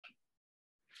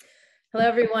Hello,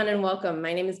 everyone, and welcome.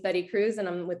 My name is Betty Cruz, and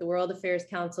I'm with the World Affairs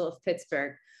Council of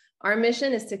Pittsburgh. Our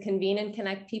mission is to convene and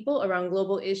connect people around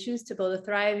global issues to build a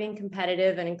thriving,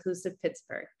 competitive, and inclusive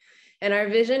Pittsburgh. And our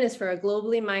vision is for a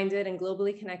globally minded and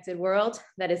globally connected world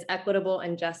that is equitable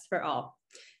and just for all.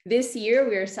 This year,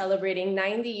 we are celebrating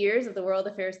 90 years of the World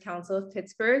Affairs Council of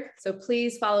Pittsburgh. So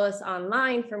please follow us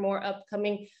online for more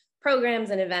upcoming programs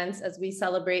and events as we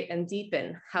celebrate and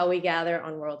deepen how we gather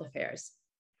on world affairs.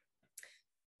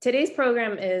 Today's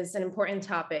program is an important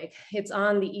topic. It's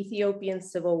on the Ethiopian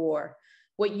civil war,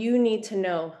 what you need to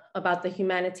know about the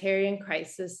humanitarian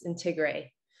crisis in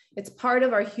Tigray. It's part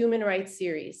of our human rights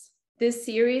series. This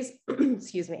series,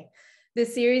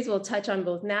 this series will touch on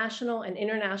both national and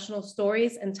international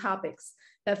stories and topics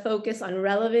that focus on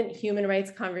relevant human rights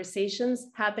conversations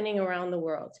happening around the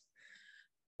world.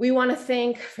 We want to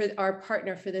thank our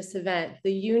partner for this event,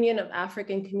 the Union of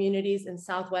African Communities in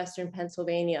Southwestern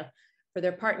Pennsylvania, for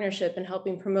their partnership in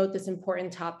helping promote this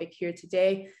important topic here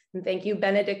today. And thank you,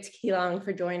 Benedict Kilang,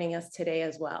 for joining us today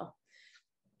as well.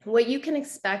 What you can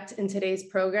expect in today's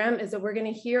program is that we're going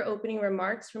to hear opening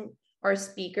remarks from our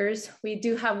speakers. We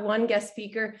do have one guest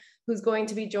speaker who's going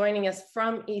to be joining us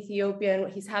from Ethiopia,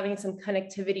 and he's having some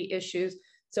connectivity issues.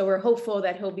 So we're hopeful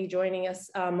that he'll be joining us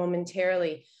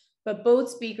momentarily. But both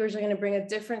speakers are going to bring a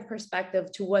different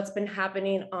perspective to what's been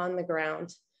happening on the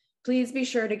ground. Please be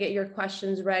sure to get your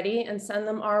questions ready and send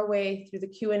them our way through the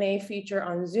Q&A feature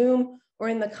on Zoom or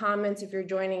in the comments if you're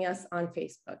joining us on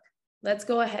Facebook. Let's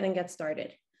go ahead and get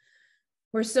started.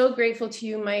 We're so grateful to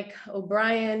you, Mike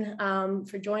O'Brien,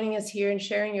 for joining us here and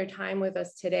sharing your time with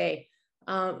us today.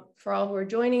 For all who are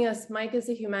joining us, Mike is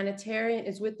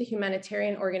with the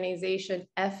humanitarian organization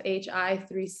FHI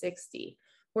 360,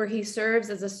 where he serves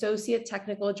as Associate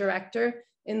Technical Director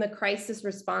in the Crisis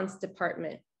Response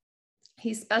Department.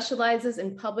 He specializes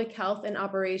in public health and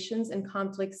operations in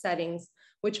conflict settings,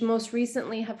 which most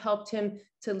recently have helped him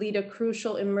to lead a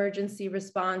crucial emergency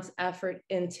response effort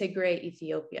in Tigray,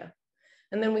 Ethiopia.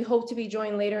 And then we hope to be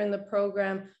joined later in the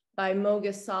program by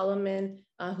Moges Solomon,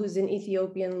 who's an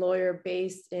Ethiopian lawyer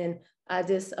based in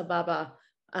Addis Ababa,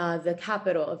 the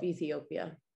capital of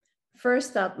Ethiopia.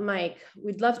 First up, Mike,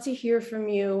 we'd love to hear from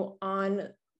you on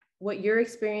what your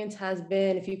experience has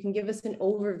been, if you can give us an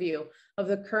overview of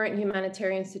the current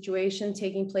humanitarian situation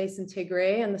taking place in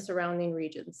Tigray and the surrounding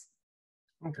regions.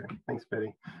 Okay, thanks,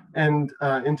 Betty. And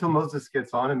until Moses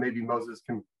gets on, and maybe Moses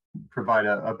can provide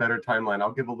a better timeline,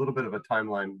 I'll give a little bit of a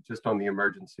timeline just on the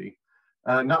emergency.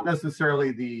 Not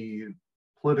necessarily the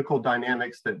political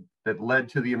dynamics that led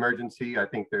to the emergency. I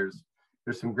think there's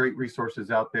some great resources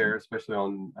out there, especially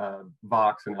on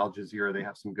Vox and Al Jazeera. They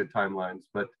have some good timelines,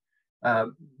 but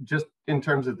just in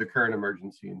terms of the current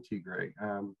emergency in Tigray.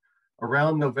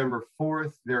 Around November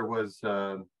 4th, there was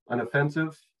an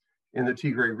offensive in the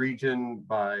Tigray region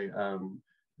by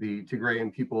the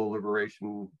Tigrayan People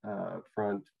Liberation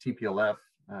Front, TPLF.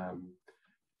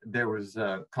 There was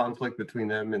conflict between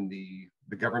them and the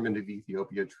government of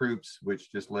Ethiopia troops,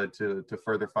 which just led to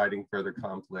further fighting, further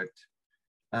conflict.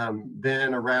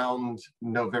 Then around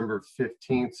November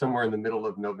 15th, somewhere in the middle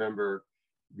of November,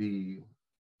 the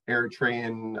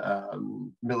Eritrean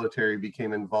military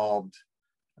became involved,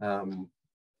 and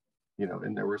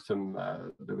there were some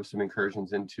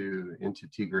incursions into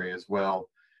Tigray as well,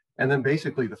 and then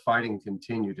basically the fighting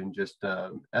continued and just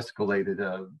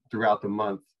escalated throughout the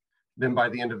month. Then by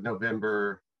the end of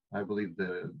November, I believe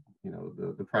the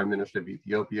Prime Minister of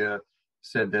Ethiopia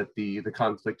said that the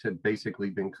conflict had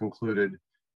basically been concluded.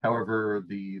 However,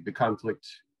 the conflict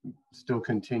still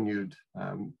continued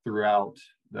throughout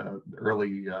the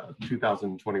early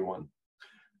 2021.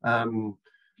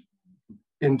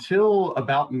 Until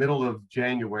about middle of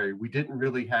January, we didn't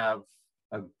really have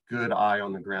a good eye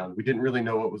on the ground. We didn't really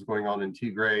know what was going on in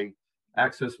Tigray.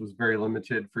 Access was very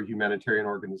limited for humanitarian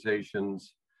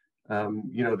organizations.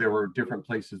 There were different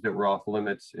places that were off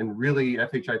limits. And really,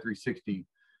 FHI 360,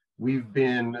 we've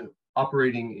been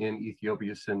operating in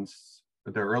Ethiopia since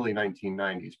the early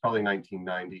 1990s, probably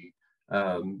 1990,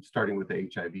 starting with the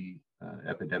HIV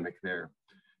epidemic there.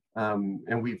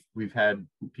 And we've had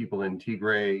people in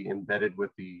Tigray embedded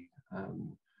with the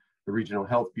Regional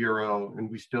Health Bureau, and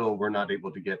we still were not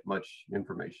able to get much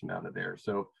information out of there.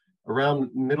 So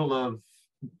around middle of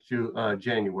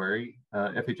January,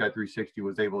 FHI 360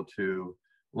 was able to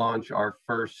launch our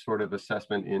first sort of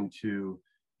assessment into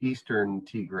Eastern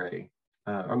Tigray.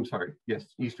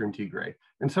 Eastern Tigray.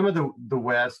 And some of the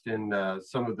West and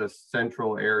some of the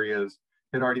central areas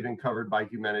had already been covered by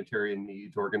humanitarian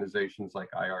needs. Organizations like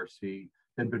IRC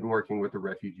had been working with the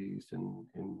refugees in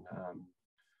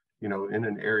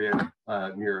an area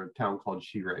near a town called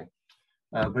Shire.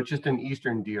 But just in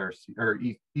Eastern DRC or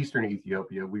Eastern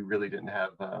Ethiopia, we really didn't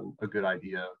have a good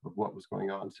idea of what was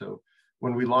going on. So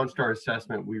when we launched our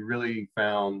assessment, we really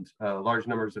found large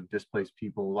numbers of displaced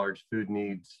people, large food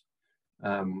needs.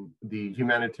 The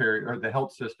humanitarian or the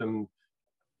health system,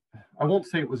 I won't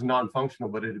say it was non-functional,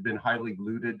 but it had been highly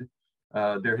looted.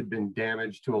 There had been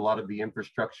damage to a lot of the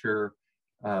infrastructure.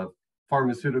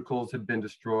 Pharmaceuticals had been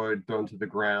destroyed, thrown to the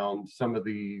ground. Some of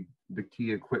the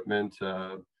key equipment,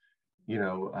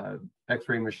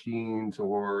 X-ray machines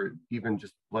or even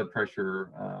just blood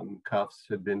pressure cuffs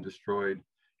had been destroyed.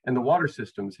 And the water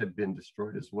systems had been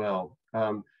destroyed as well.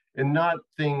 And not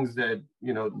things that,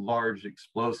 large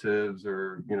explosives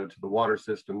or, to the water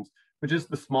systems, but just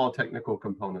the small technical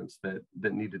components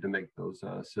that needed to make those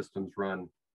systems run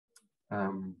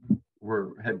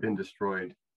had been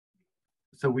destroyed.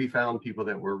 So we found people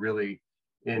that were really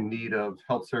in need of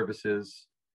health services,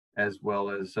 as well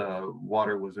as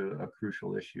water was a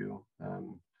crucial issue.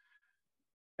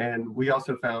 And we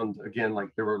also found, again, like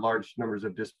there were large numbers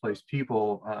of displaced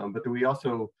people, but we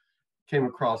also came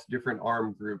across different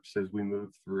armed groups as we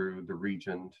moved through the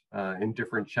region in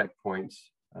different checkpoints.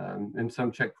 And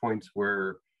some checkpoints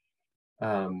were,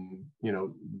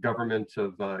 government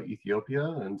of Ethiopia,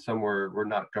 and some were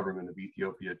not government of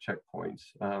Ethiopia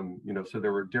checkpoints. So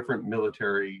there were different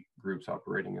military groups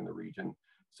operating in the region.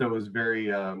 So it was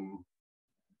very,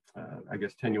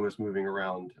 tenuous moving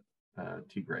around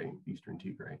Tigray, Eastern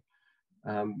Tigray.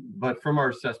 But from our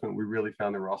assessment, we really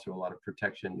found there were also a lot of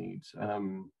protection needs.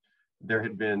 There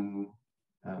had been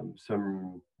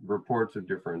some reports of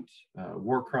different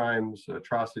war crimes,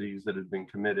 atrocities that had been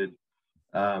committed,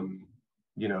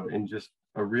 and just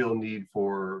a real need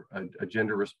for a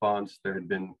gender response. There had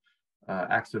been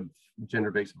acts of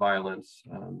gender-based violence,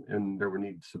 and there were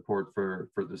needed support for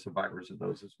the survivors of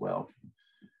those as well.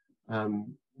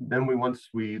 Then once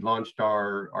we launched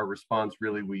our response,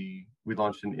 really we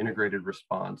launched an integrated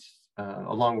response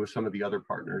along with some of the other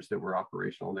partners that were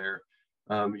operational there.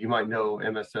 You might know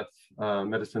MSF,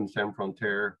 Médecins Sans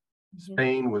Frontières.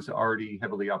 Spain was already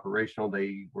heavily operational.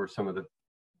 They were some of the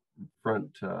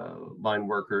front line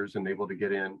workers and able to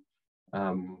get in.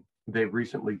 They've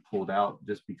recently pulled out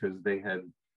just because they had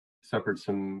suffered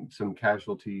some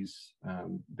casualties.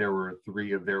 There were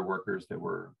 3 of their workers that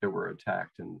were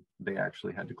attacked, and they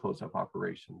actually had to close up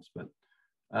operations. But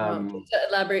to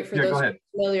elaborate for those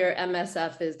familiar,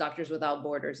 MSF is Doctors Without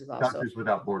Borders. Is also Doctors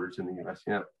Without Borders in the U.S.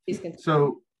 Yeah.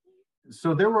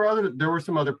 So there were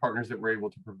some other partners that were able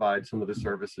to provide some of the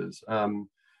services.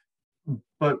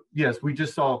 But yes, we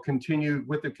just saw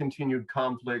the continued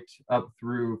conflict up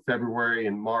through February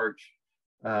and March.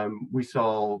 We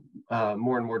saw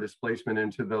more and more displacement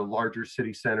into the larger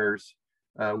city centers.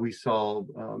 We saw,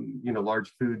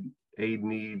 large food aid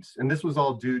needs. And this was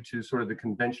all due to sort of the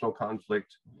conventional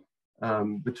conflict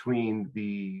between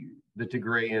the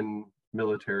Tigrayan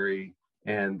military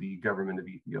and the government of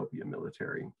Ethiopia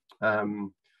military.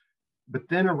 But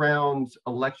then around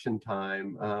election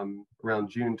time, around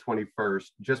June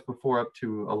 21st, just before up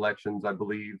to elections, I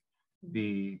believe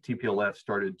the TPLF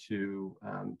started to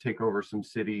take over some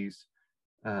cities.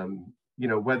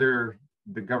 Whether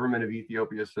the government of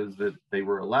Ethiopia says that they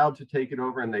were allowed to take it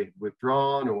over and they've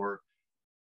withdrawn, or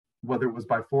whether it was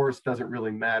by force, doesn't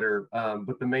really matter.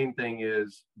 But the main thing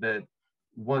is that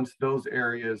once those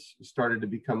areas started to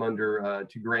become under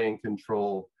Tigrayan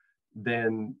control,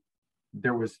 then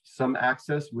there was some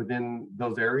access within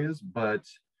those areas, but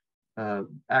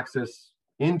access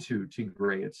into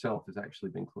Tigray itself has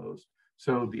actually been closed.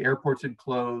 So the airports had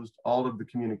closed, all of the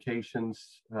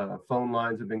communications, phone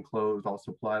lines have been closed, all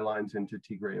supply lines into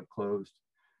Tigray have closed,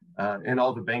 and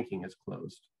all the banking is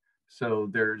closed. So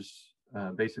there's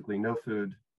basically no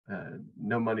food,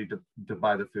 no money to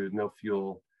buy the food, no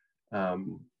fuel,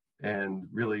 and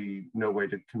really no way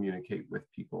to communicate with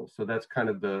people. So that's kind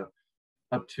of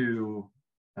up to,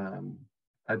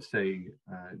 I'd say,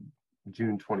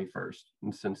 June 21st,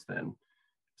 and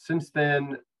since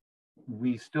then,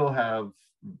 we still have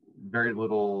very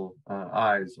little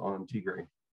eyes on Tigray.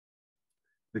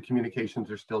 The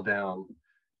communications are still down.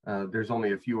 There's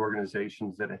only a few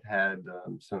organizations that have had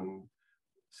some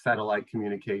satellite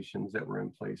communications that were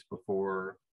in place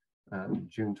before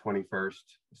June 21st,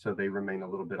 so they remain a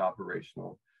little bit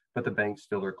operational, but the banks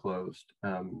still are closed,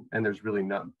 and there's really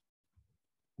not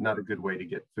a good way to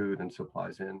get food and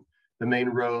supplies in. The main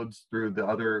roads through the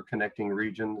other connecting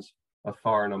regions,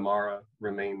 Afar and Amara,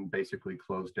 remain basically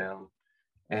closed down,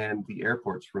 and the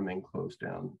airports remain closed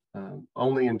down.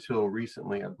 Only until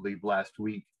recently, I believe last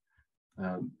week,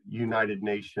 United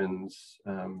Nations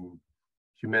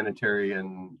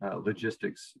Humanitarian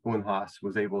Logistics, UNHAS,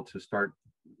 was able to start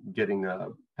getting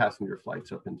passenger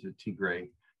flights up into Tigray,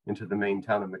 into the main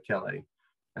town of Mekelle.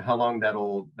 And how long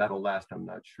that'll last, I'm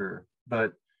not sure.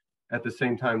 But at the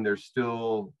same time, there's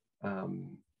still,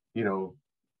 you know,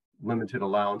 limited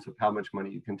allowance of how much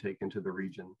money you can take into the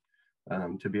region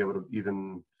to be able to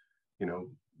even, you know,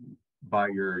 buy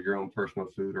your own personal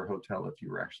food or hotel if you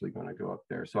were actually going to go up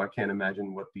there. So I can't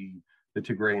imagine what the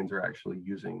Tigrayans are actually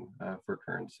using for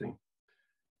currency.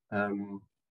 And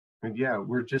yeah,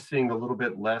 we're just seeing a little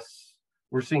bit less.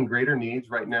 We're seeing greater needs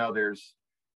right now. There's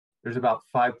about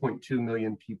 5.2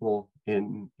 million people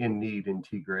in need in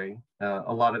Tigray.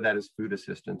 A lot of that is food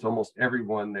assistance. Almost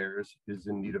everyone there is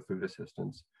in need of food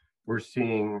assistance. We're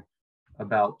seeing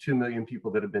about 2 million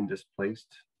people that have been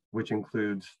displaced, which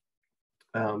includes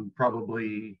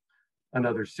probably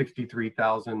another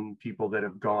 63,000 people that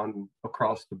have gone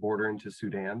across the border into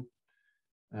Sudan,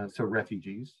 so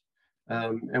refugees.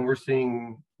 And we're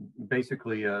seeing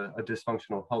basically a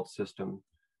dysfunctional health system,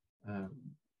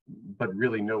 but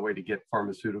really no way to get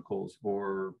pharmaceuticals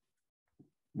or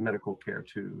medical care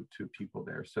to people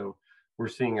there. So we're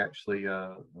seeing actually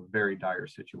a very dire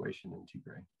situation in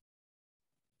Tigray.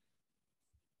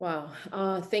 Wow,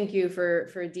 thank you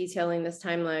for detailing this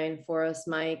timeline for us,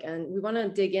 Mike. And we want to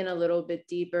dig in a little bit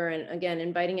deeper. And again,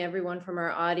 inviting everyone from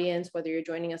our audience, whether you're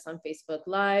joining us on Facebook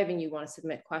Live and you want to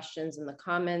submit questions in the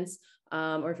comments,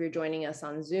 or if you're joining us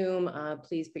on Zoom,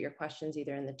 please put your questions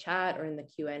either in the chat or in the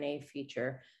Q&A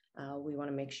feature. We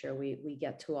want to make sure we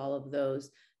get to all of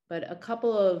those. But a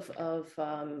couple of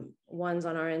ones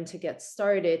on our end to get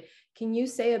started. Can you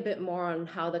say a bit more on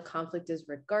how the conflict is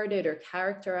regarded or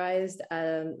categorized,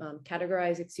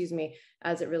 excuse me,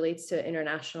 as it relates to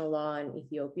international law and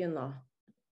Ethiopian law?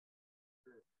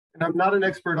 And I'm not an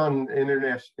expert on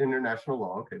international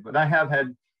law, okay, but I have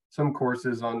had some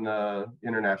courses on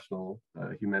international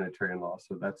humanitarian law,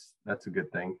 so that's a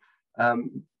good thing.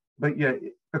 But yeah,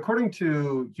 according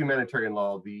to humanitarian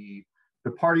law, the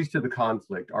parties to the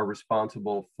conflict are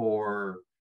responsible for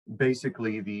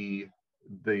basically the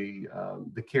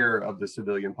care of the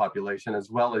civilian population as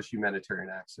well as humanitarian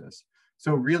access.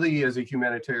 So really, as a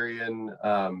humanitarian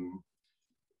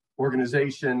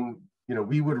organization, you know,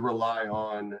 we would rely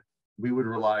on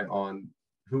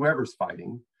whoever's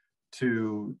fighting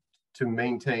to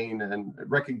maintain and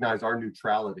recognize our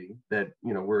neutrality. That,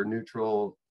 you know, we're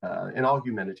neutral, and all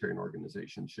humanitarian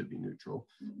organizations should be neutral,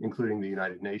 including the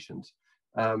United Nations.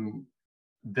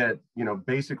 That, you know,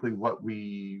 basically what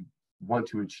we want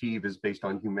to achieve is based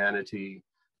on humanity,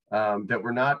 that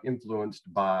we're not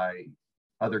influenced by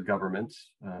other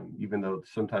governments, even though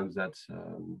sometimes that's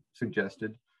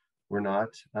suggested, we're not,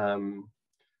 and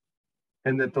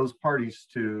that those parties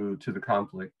to the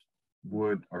conflict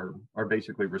are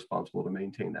basically responsible to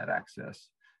maintain that access.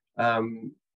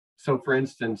 So for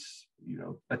instance, you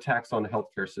know, attacks on the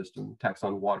healthcare system, attacks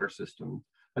on water system,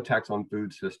 attacks on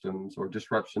food systems or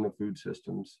disruption of food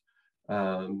systems,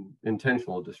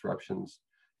 intentional disruptions,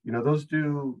 you know, those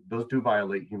do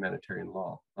violate humanitarian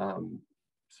law.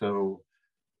 So,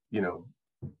 you know,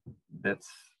 that's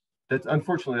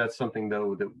unfortunately, that's something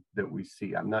though that we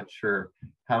see. I'm not sure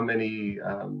how many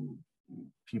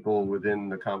people within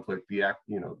the conflict, the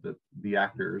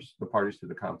actors, the parties to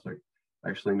the conflict,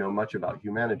 actually know much about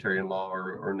humanitarian law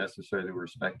or necessarily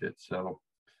respect it. So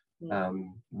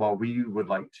while we would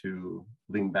like to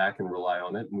lean back and rely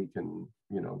on it, and we can,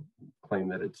 you know, claim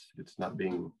that it's not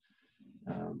being,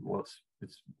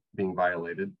 it's being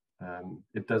violated,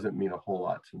 it doesn't mean a whole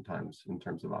lot sometimes in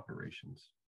terms of operations.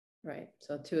 Right.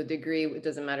 So to a degree, it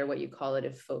doesn't matter what you call it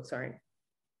if folks aren't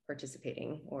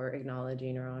participating or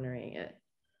acknowledging or honoring it.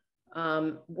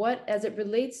 What, as it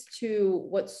relates to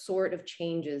what sort of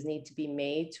changes need to be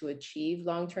made to achieve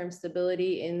long-term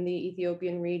stability in the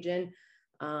Ethiopian region,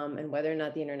 and whether or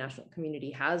not the international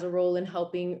community has a role in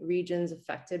helping regions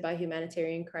affected by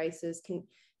humanitarian crisis,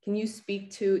 can you speak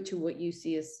to what you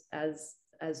see as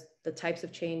the types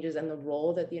of changes and the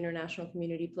role that the international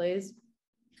community plays?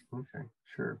 Okay,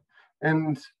 sure.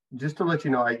 And just to let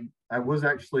you know, I was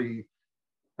actually,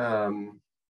 I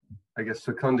guess,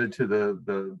 seconded to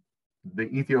the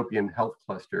Ethiopian health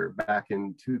cluster back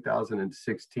in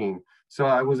 2016. So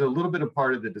I was a little bit a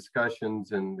part of the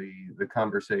discussions and the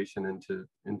conversation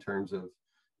in terms of,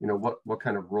 you know, what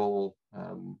kind of role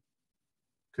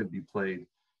could be played.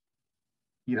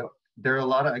 You know, there are a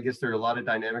lot of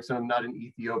dynamics, and I'm not an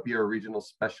Ethiopia or regional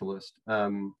specialist,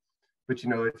 but you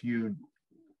know, if you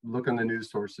look on the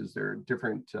news sources, there are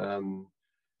different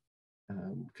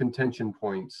contention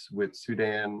points with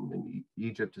Sudan and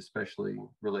Egypt, especially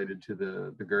related to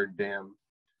the GERD Dam.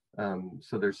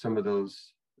 So there's some of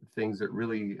those things that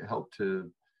really help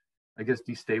to, I guess,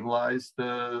 destabilize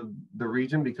the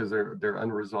region because they're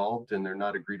unresolved and they're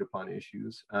not agreed upon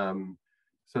issues.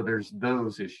 So there's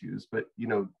those issues, but you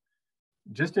know,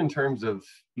 just in terms of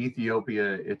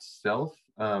Ethiopia itself,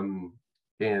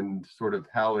 and sort of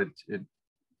how it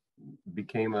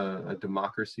became a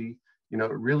democracy, you know,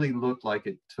 it really looked like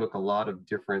it took a lot of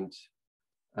different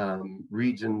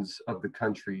regions of the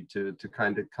country to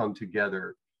kind of come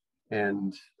together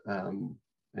and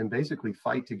basically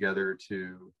fight together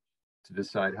to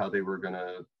decide how they were going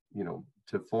to, you know,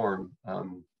 to form.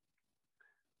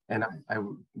 And I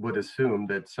would assume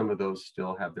that some of those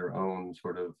still have their own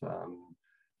sort of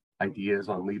ideas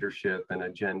on leadership and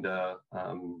agenda.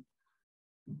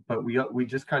 But we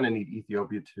just kind of need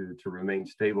Ethiopia to remain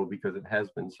stable because it has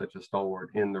been such a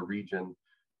stalwart in the region,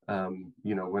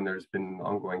 you know, when there's been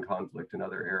ongoing conflict in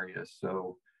other areas.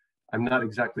 So I'm not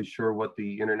exactly sure what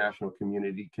the international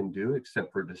community can do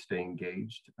except for to stay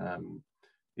engaged.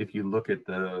 If you look at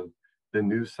the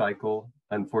news cycle,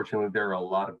 unfortunately, there are a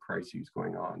lot of crises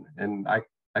going on. And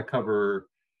I cover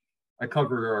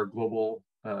our global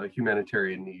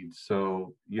humanitarian needs. So,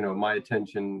 you know, my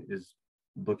attention is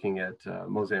looking at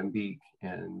Mozambique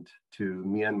and to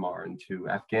Myanmar and to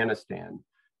Afghanistan,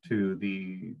 to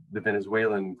the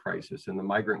Venezuelan crisis and the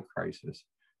migrant crisis.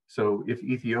 So if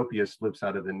Ethiopia slips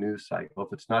out of the news cycle,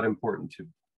 if it's not important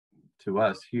to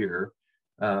us here,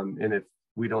 and if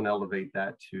we don't elevate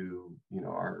that to, you know,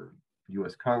 our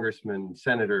U.S. congressmen,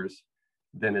 senators,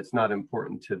 then it's not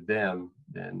important to them,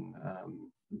 then,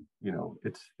 you know,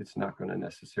 it's not going to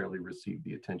necessarily receive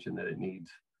the attention that it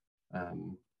needs.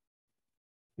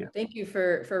 Yeah. Thank you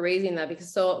for raising that,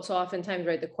 because so oftentimes,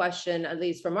 right, the question, at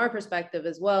least from our perspective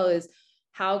as well, is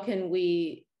how can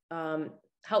we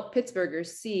help Pittsburghers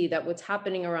see that what's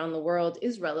happening around the world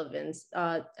is relevant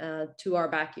to our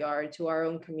backyard, to our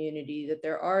own community, that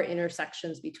there are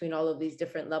intersections between all of these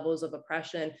different levels of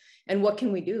oppression, and what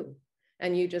can we do?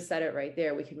 And you just said it right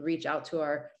there. We can reach out to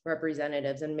our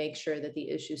representatives and make sure that the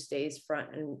issue stays front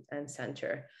and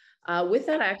center. With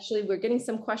that, actually, we're getting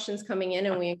some questions coming in,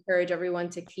 and we encourage everyone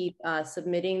to keep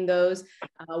submitting those.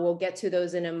 We'll get to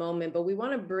those in a moment, but we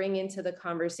want to bring into the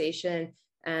conversation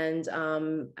and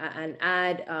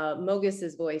add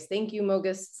Moges's voice. Thank you,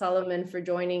 Moges Solomon, for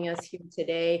joining us here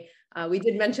today. We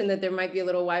did mention that there might be a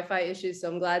little Wi-Fi issues, so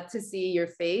I'm glad to see your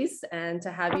face and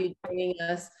to have you joining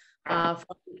us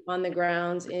on the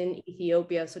grounds in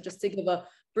Ethiopia. So just to give a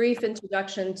brief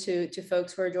introduction to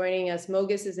folks who are joining us,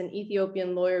 Moges is an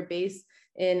Ethiopian lawyer based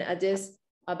in Addis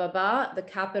Ababa, the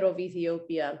capital of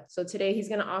Ethiopia. So today he's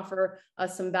going to offer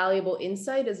us some valuable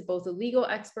insight as both a legal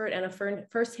expert and a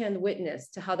firsthand witness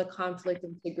to how the conflict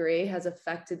in Tigray has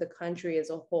affected the country as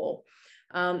a whole.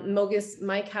 Moges,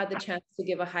 Mike had the chance to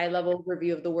give a high-level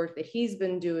review of the work that he's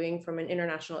been doing from an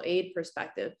international aid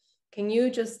perspective. Can you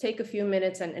just take a few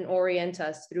minutes and orient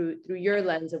us through your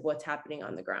lens of what's happening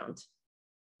on the ground?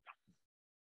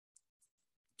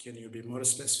 Can you be more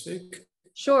specific?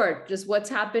 Sure, just what's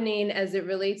happening as it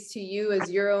relates to you as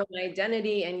your own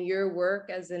identity and your work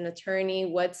as an attorney.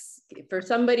 What's, for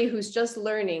somebody who's just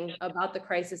learning about the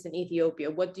crisis in Ethiopia,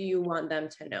 what do you want them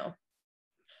to know?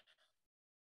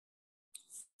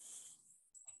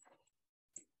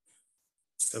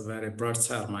 It's a very broad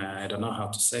term. I don't know how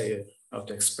to say it, how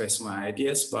to express my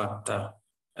ideas, but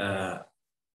I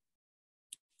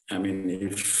mean,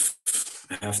 if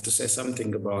I have to say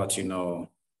something about, you know,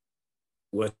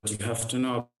 what you have to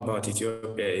know about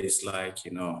Ethiopia is like,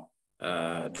 you know,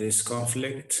 this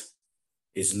conflict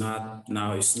is not,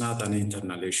 now it's not an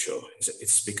internal issue.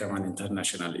 It's become an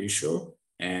international issue.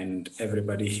 And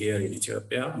everybody here in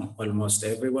Ethiopia, almost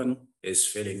everyone, is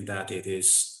feeling that it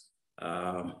is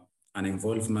an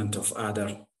involvement of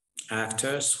other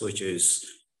actors, which is,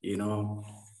 you know,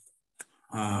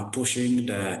 pushing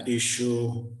the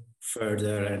issue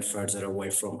further and further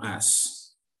away from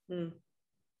us. Mm.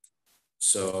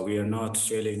 So we are not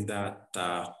feeling that,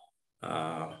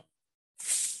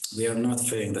 we are not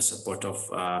feeling the support of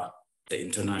the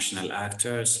international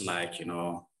actors like, you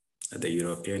know, the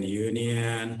European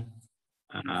Union,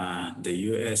 the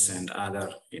US and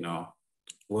other, you know,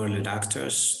 world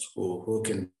actors who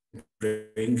can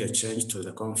bring a change to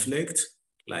the conflict,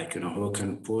 like, you know, who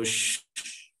can push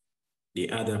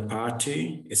the other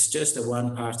party. It's just a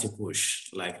one-party push.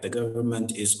 Like the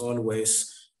government is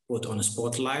always put on a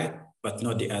spotlight, but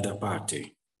not the other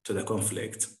party to the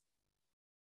conflict.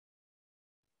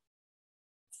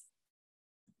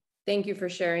 Thank you for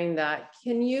sharing that.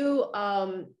 Can you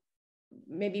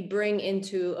maybe bring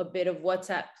into a bit of what's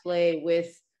at play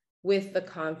with the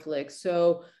conflict?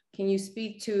 So can you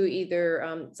speak to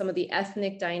either some of the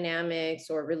ethnic dynamics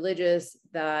or religious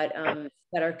that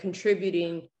are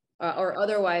contributing or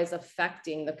otherwise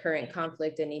affecting the current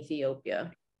conflict in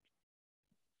Ethiopia?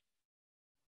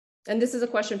 And this is a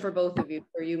question for both of you,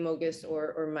 for you, Moges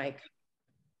or Mike.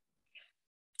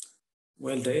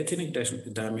 Well, the ethnic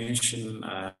dimension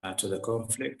to the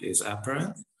conflict is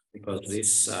apparent because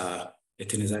this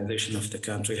ethnicization of the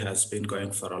country has been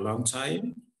going for a long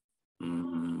time,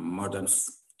 more than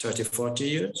 30, 40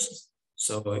 years.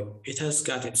 So it has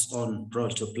got its own role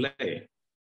to play.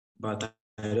 But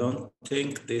I don't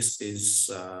think this is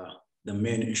the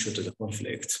main issue to the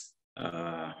conflict.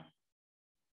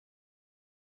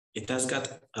 It has got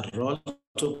a role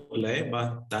to play,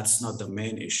 but that's not the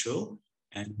main issue.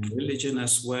 And religion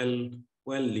as well,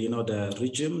 you know, the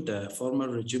regime, the former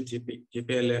regime,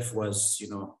 TPLF was, you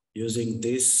know, using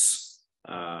this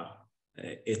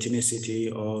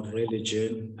ethnicity or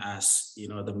religion as, you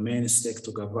know, the main stake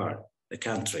to govern the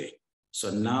country.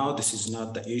 So now this is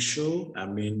not the issue. I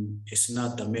mean, it's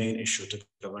not the main issue to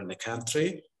govern the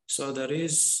country. So there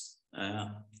is,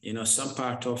 you know, some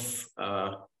part of,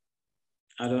 I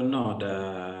don't know,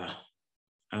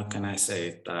 how can I say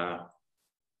it?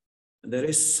 There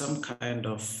is some kind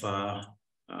of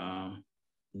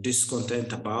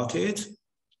discontent about it,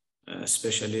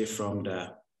 especially from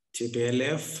the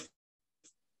TPLF.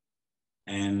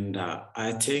 And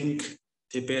I think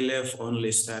TPLF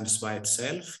only stands by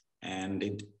itself,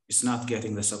 and it's not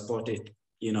getting the support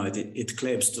it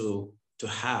claims to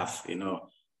have, you know,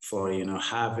 for, you know,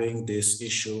 having this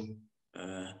issue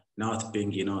not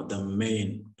being, you know, the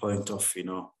main point of, you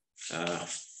know,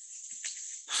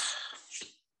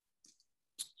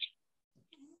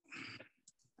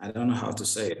 I don't know how to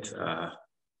say it.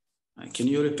 Can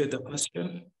you repeat the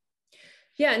question?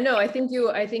 Yeah, no, I think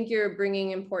you're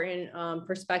bringing important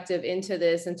perspective into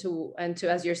this, and to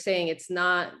as you're saying, it's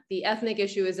not, the ethnic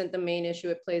issue isn't the main issue.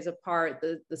 It plays a part.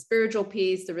 The spiritual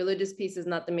piece, the religious piece is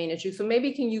not the main issue. So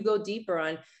maybe can you go deeper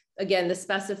on, again, the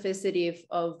specificity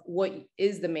of what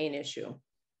is the main issue?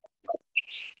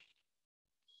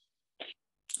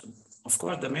 Of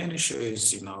course, the main issue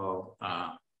is, you know,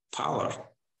 power.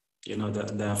 You know,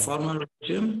 the former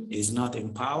regime is not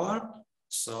in power.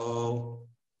 So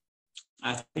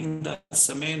I think that's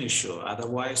the main issue.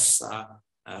 Otherwise,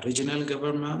 regional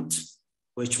government,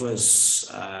 which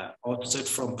was ousted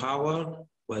from power,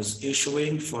 was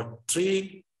issuing for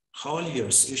 3 whole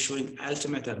years, issuing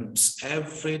ultimatums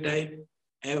every day,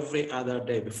 every other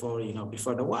day before, you know,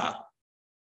 before the war.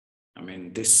 I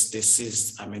mean, this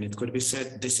is, I mean, it could be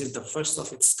said, this is the first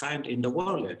of its kind in the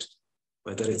world,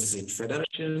 whether it is in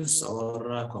federations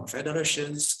or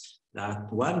confederations,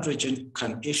 that one region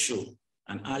can issue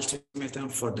an ultimatum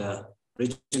for the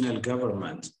regional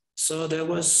government. So there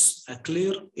was a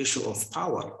clear issue of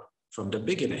power from the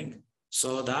beginning.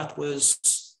 So that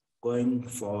was going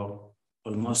for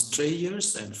almost 3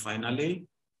 years. And finally,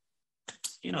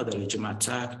 you know, the regime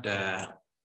attacked the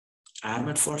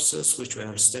armed forces, which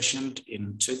were stationed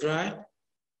in Tigray.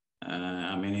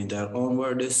 I mean, in their own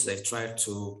words, they tried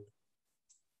to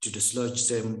dislodge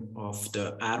them of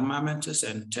the armaments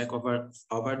and take over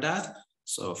that.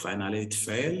 So finally it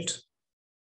failed.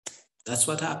 That's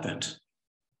what happened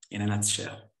in a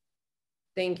nutshell.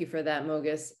 Thank you for that,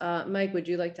 Moges. Mike, would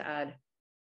you like to add?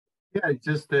 Yeah, it's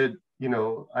just that, you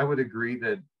know, I would agree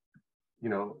that, you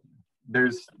know,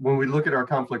 when we look at our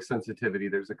conflict sensitivity,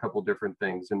 there's a couple different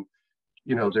things. And,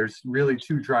 you know, there's really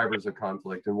 2 drivers of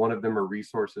conflict, and one of them are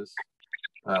resources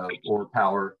or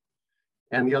power,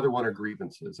 and the other one are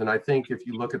grievances. And I think if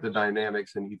you look at the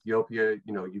dynamics in Ethiopia,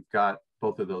 you know, you've got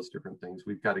both of those different things.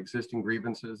 We've got existing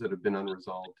grievances that have been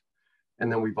unresolved. And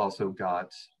then we've also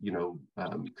got, you know,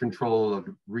 control of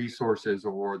resources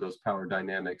or those power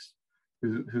dynamics.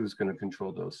 Who's going to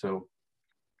control those? So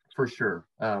for sure,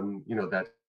 you know,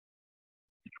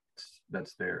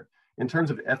 that's there. In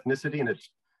terms of ethnicity, and it's,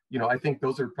 you know, I think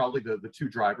those are probably the 2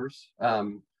 drivers,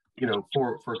 you know,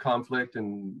 for conflict,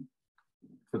 and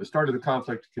for the start of the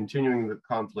conflict, continuing the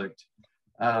conflict.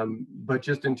 But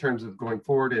just in terms of going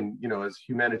forward, and, you know, as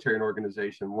humanitarian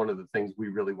organization, one of the things we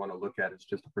really want to look at is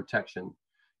just the protection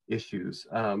issues.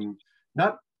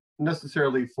 Not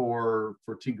necessarily for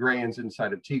Tigrayans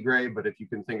inside of Tigray, but if you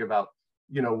can think about,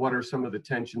 you know, what are some of the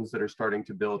tensions that are starting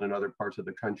to build in other parts of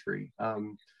the country.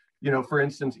 You know, for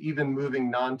instance, even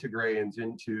moving non-Tigrayans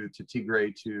into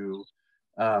Tigray to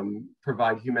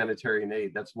provide humanitarian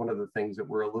aid. That's one of the things that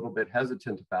we're a little bit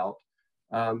hesitant about,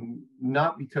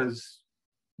 not because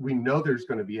we know there's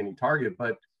going to be any target,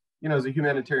 but, you know, as a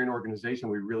humanitarian organization,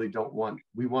 we really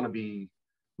we want to be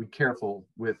careful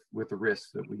with the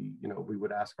risks that we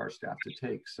would ask our staff to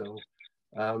take. So,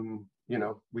 you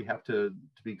know, we have to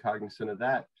be cognizant of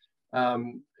that.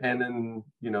 And then,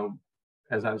 you know,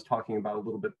 as I was talking about a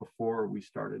little bit before we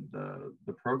started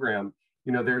the program,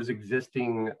 you know, there's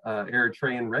existing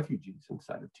Eritrean refugees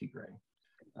inside of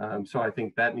Tigray. So I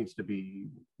think that needs to be,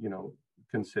 you know,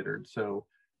 considered. So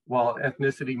while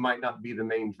ethnicity might not be the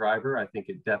main driver, I think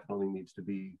it definitely needs to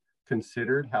be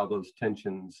considered how those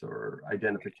tensions or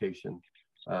identification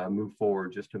move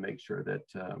forward, just to make sure that,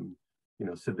 you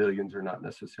know, civilians are not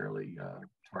necessarily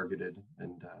targeted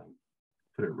and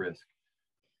put at risk.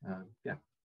 Yeah.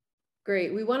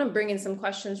 Great. We want to bring in some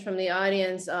questions from the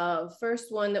audience.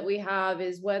 First one that we have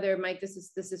is whether, Mike, this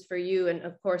is for you, and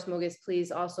of course, Moges,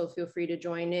 please also feel free to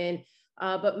join in.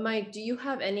 But Mike, do you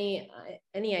have any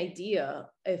idea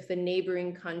if the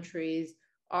neighboring countries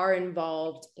are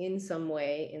involved in some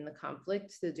way in the conflict,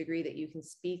 to the degree that you can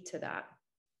speak to that?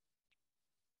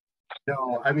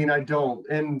 No, I mean, I don't.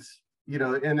 And, you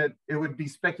know, and it would be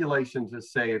speculation to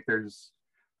say if there's,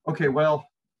 okay, well,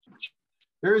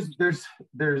 there's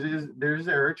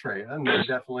Eritrea, and they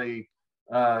definitely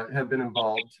have been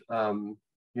involved, you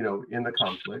know, in the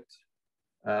conflict.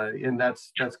 And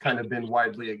that's kind of been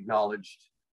widely acknowledged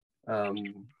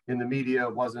in the media.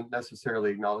 Wasn't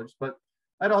necessarily acknowledged, but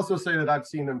I'd also say that I've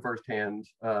seen them firsthand,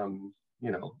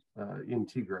 you know, in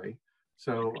Tigray.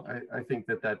 So I think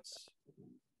that that's,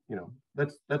 you know,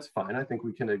 that's fine. I think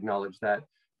we can acknowledge that.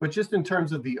 But just in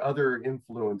terms of the other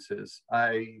influences,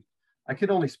 I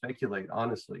could only speculate,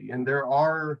 honestly. And there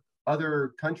are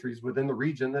other countries within the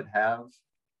region that have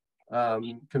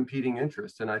competing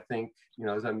interests. And I think, you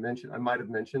know, as I mentioned, I might have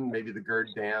mentioned maybe the GERD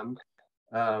Dam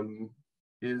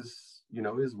is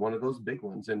one of those big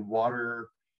ones. And water,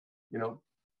 you know,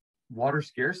 water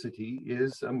scarcity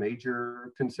is a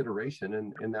major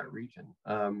consideration in that region.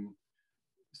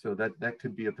 So that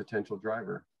could be a potential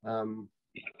driver. And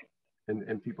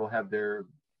people have their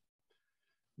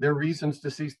reasons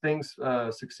to see things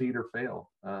succeed or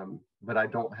fail. But I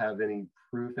don't have any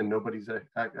proof, and nobody's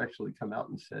actually come out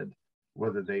and said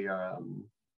whether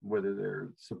they're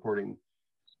supporting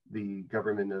the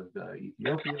government of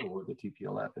Ethiopia or the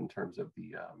TPLF in terms of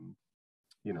the,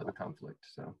 you know, the conflict.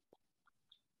 So.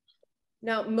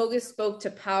 Now, Moges spoke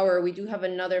to power. We do have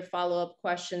another follow-up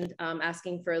question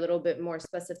asking for a little bit more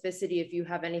specificity. If you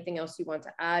have anything else you want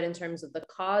to add in terms of the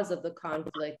cause of the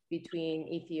conflict between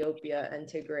Ethiopia and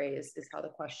Tigray is how the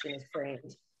question is framed.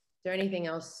 Is there anything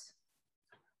else?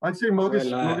 I'd say Moges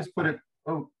put it,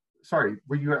 oh, sorry,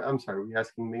 I'm sorry, were you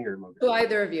asking me or Moges? To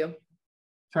either of you.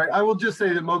 Sorry, I will just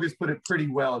say that Moges put it pretty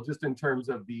well, just in terms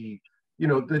of the, you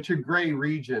know, the Tigray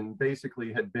region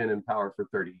basically had been in power for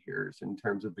 30 years in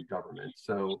terms of the government.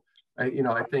 So, you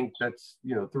know, I think that's,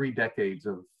 you know, 3 decades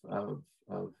of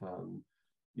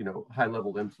you know, high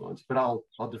level influence, but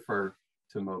I'll defer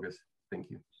to Moges. Thank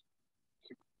you.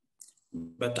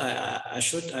 But I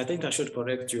think I should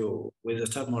correct you with the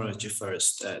terminology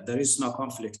first. There is no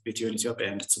conflict between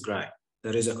Ethiopia and Tigray.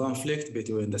 There is a conflict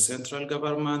between the central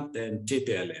government and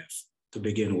TPLF to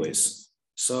begin with.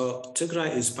 So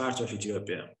Tigray is part of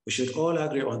Ethiopia. We should all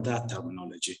agree on that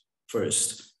terminology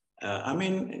first. I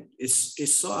mean,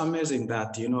 it's so amazing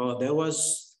that, you know, there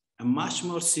was a much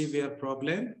more severe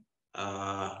problem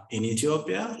in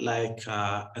Ethiopia, like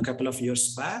a couple of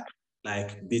years back,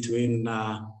 like between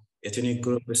ethnic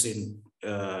groups in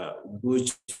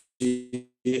Moges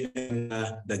and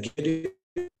the Gedi,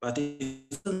 but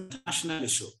it's a national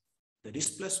issue. The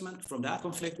displacement from that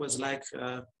conflict was like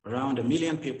around 1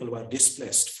 million people were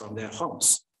displaced from their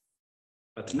homes.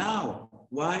 But now,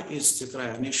 why is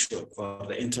Tigray an issue for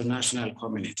the international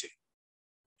community?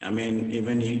 I mean,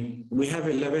 even we have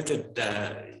elevated,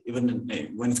 even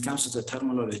when it comes to the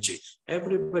terminology,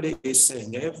 everybody is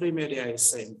saying, every media is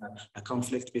saying a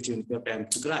conflict between Ethiopia and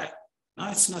Tigray. No,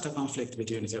 it's not a conflict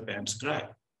between Ethiopia and Tigray.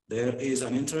 There is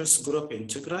an interest group in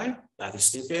Tigray, that is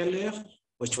TPLF,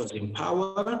 which was in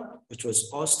power, which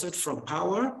was ousted from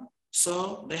power.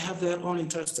 So they have their own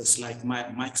interests, like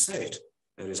Mike said.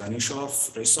 There is an issue of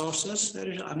resources, there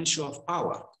is an issue of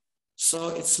power. So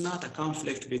it's not a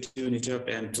conflict between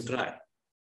Ethiopia and Tigray.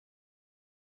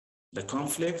 The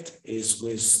conflict is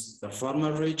with the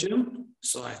former regime.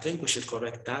 So I think we should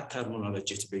correct that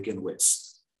terminology to begin with.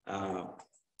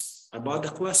 About the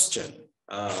question,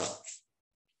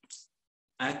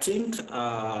 I think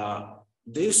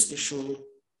this issue,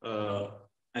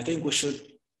 I think we should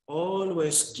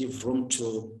always give room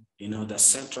to, you know, the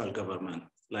central government,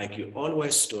 like you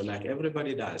always do, like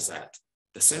everybody does that.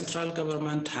 The central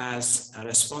government has a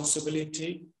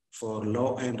responsibility for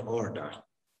law and order.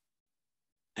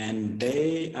 And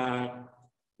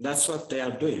that's what they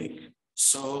are doing.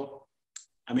 So,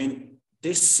 I mean,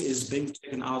 this is being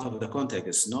taken out of the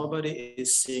context. Nobody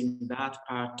is seeing that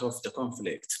part of the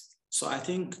conflict. So I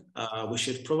think we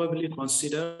should probably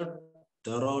consider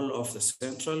the role of the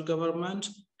central government,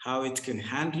 how it can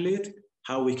handle it,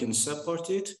 how we can support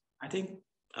it. I think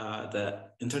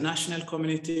the international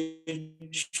community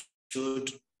should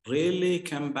really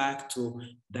come back to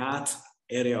that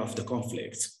area of the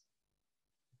conflict.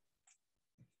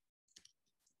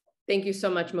 Thank you so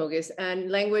much, Moges.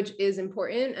 And language is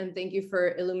important. And thank you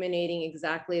for illuminating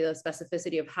exactly the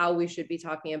specificity of how we should be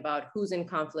talking about who's in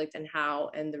conflict and how,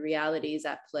 and the realities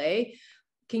at play.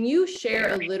 Can you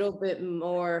share a little bit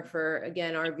more for,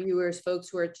 again, our viewers, folks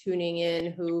who are tuning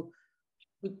in, who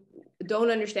don't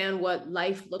understand what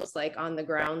life looks like on the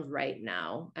ground right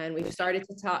now? And we've started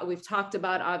to talk, we've talked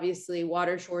about obviously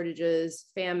water shortages,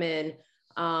 famine,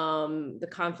 the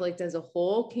conflict as a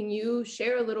whole. Can you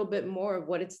share a little bit more of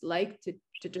what it's like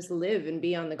to just live and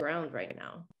be on the ground right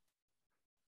now?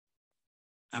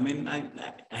 I mean, I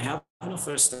have no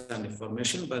first-hand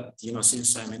information, but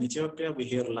since I'm in Ethiopia, we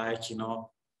hear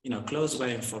close by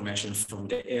information from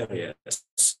the areas,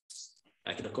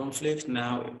 like the conflict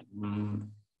now.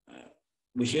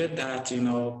 We hear that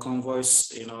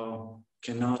convoys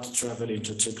cannot travel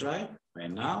into Tigray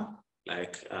right now.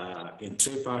 Like in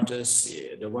three parts,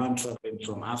 the one traveling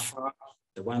from Afar,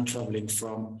 the one traveling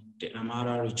from the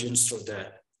Amhara regions through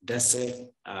the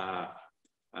Desse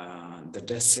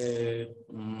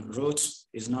route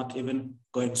is not even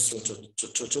going through to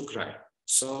Tigray.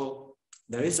 So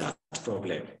there is a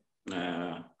problem.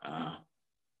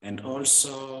 And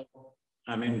also,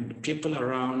 I mean, people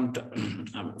around,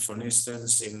 for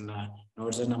instance, in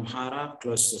northern Amhara,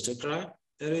 close to Tigray,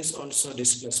 there is also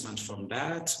displacement from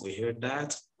that. We heard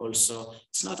that. Also,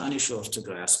 it's not an issue of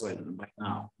Tigray as well by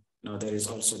now. No, there is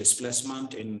also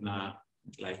displacement in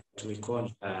like we call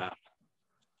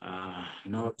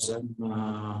northern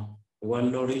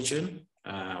Wallo region.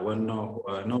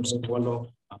 Northern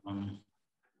Wallo,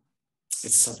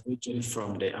 it's a region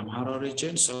from the Amhara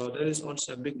region. So there is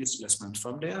also a big displacement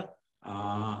from there.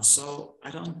 So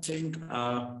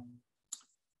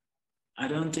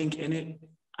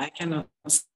I cannot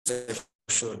say for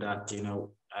sure that,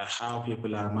 how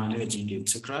people are managing in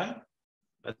Tigray,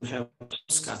 but we have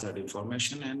scattered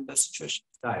information and the situation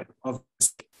is dire.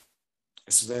 Obviously,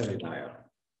 it's very dire.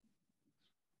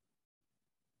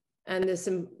 And this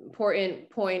important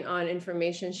point on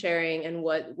information sharing and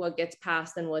what gets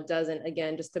passed and what doesn't,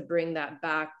 again, just to bring that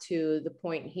back to the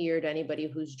point here to anybody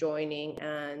who's joining,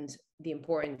 and the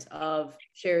importance of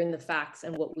sharing the facts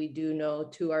and what we do know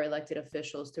to our elected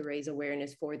officials to raise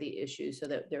awareness for the issue so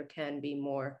that there can be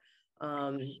more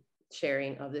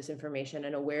sharing of this information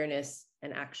and awareness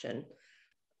and action.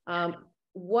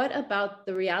 What about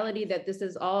the reality that this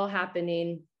is all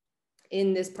happening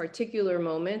in this particular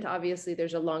moment? Obviously,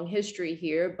 there's a long history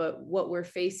here, but what we're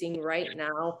facing right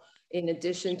now, in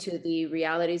addition to the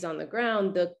realities on the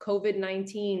ground, the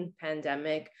COVID-19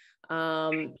 pandemic,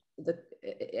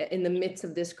 in the midst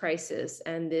of this crisis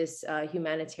and this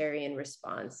humanitarian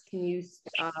response. Can you,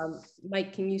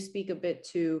 Mike, can you speak a bit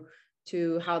to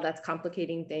how that's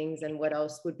complicating things and what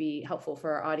else would be helpful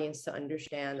for our audience to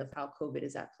understand of how COVID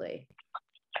is at play?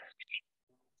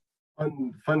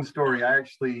 Fun story. I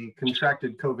actually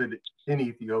contracted COVID in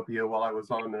Ethiopia while I was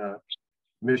on a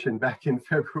mission back in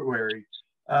February.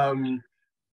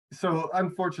 So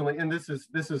unfortunately, and this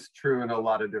is true in a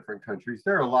lot of different countries,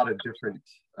 there are a lot of different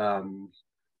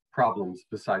problems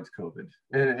besides COVID,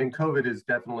 and COVID is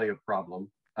definitely a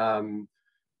problem.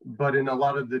 But in a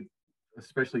lot of the,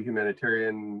 especially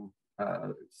humanitarian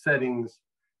settings,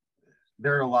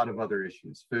 there are a lot of other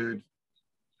issues: food,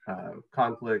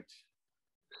 conflict,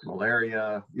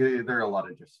 malaria. There are a lot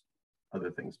of just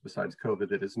other things besides COVID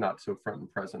that is not so front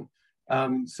and present.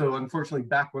 So unfortunately,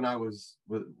 back when I was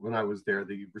there,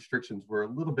 the restrictions were a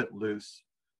little bit loose,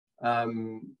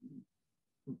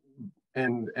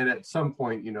 and at some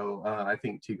point, I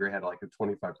think Tigray had like a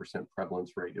 25%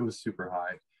 prevalence rate. It was super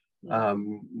high,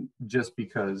 just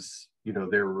because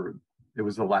it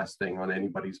was the last thing on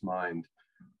anybody's mind.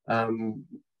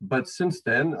 But since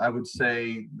then, I would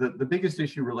say the biggest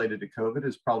issue related to COVID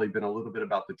has probably been a little bit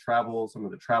about the travel, some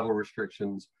of the travel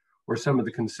restrictions, or some of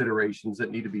the considerations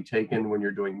that need to be taken when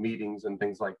you're doing meetings and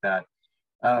things like that.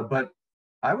 But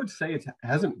I would say it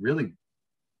hasn't really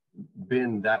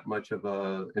been that much of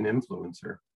an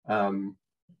influencer on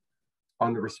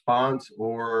the response,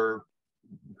 or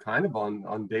kind of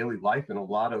on daily life in a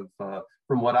lot of,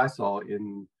 from what I saw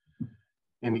in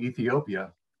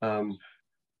Ethiopia.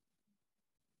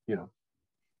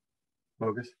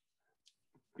 Moges?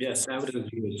 Yes, I would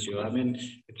agree with you. I mean,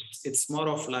 it's more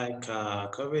of like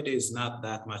COVID is not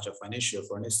that much of an issue.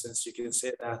 For instance, you can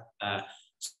say that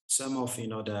some of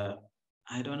the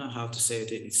I don't know how to say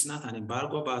it. It's not an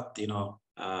embargo, but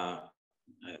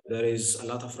there is a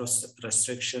lot of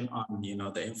restriction on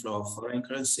the inflow of foreign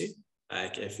currency,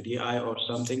 like FDI or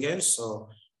something else. So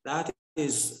that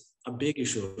is a big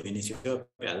issue in Ethiopia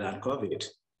than COVID.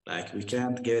 Like we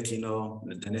can't get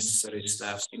the necessary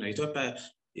stuff. Ethiopia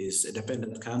is a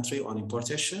dependent country on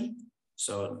importation.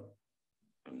 So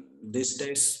these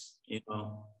days,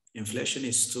 inflation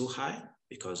is too high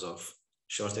because of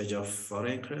shortage of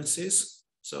foreign currencies.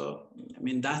 So,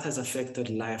 that has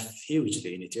affected life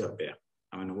hugely in Ethiopia.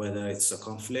 Whether it's a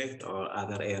conflict or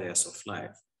other areas of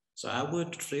life. So I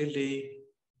would really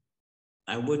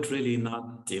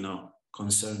not,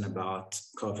 concern about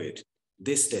COVID.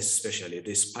 This days, especially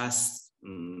this past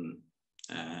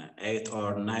 8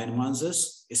 or 9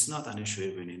 months, it's not an issue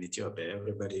even in Ethiopia.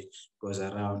 Everybody goes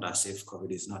around as if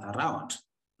COVID is not around.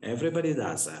 Everybody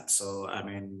does that. So,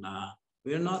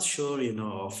 we're not sure,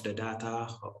 of the data,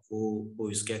 who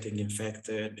is getting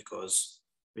infected, because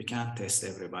we can't test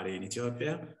everybody in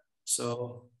Ethiopia.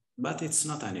 So, but it's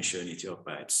not an issue in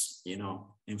Ethiopia. It's,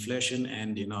 inflation,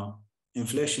 and,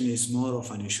 inflation is more of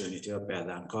an issue in Ethiopia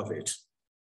than COVID.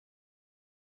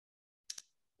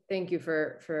 Thank you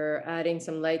for adding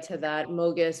some light to that,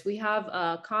 Moges. We have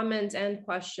a comment and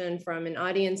question from an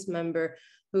audience member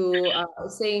who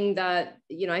is saying that,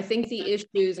 I think the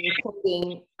issues, and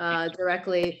quoting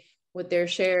directly what they're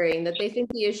sharing, that they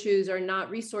think the issues are not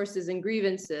resources and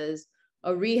grievances,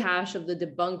 a rehash of the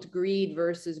debunked greed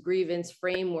versus grievance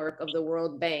framework of the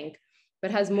World Bank,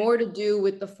 but has more to do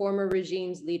with the former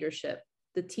regime's leadership,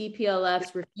 the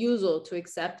TPLF's refusal to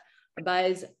accept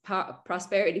Abiy's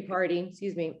Prosperity Party,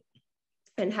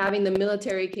 and having the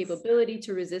military capability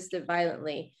to resist it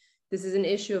violently. This is an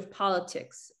issue of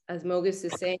politics, as Moges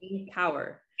is saying,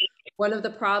 power. One of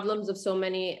the problems of so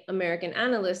many American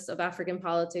analysts of African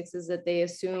politics is that they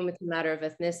assume it's a matter of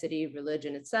ethnicity,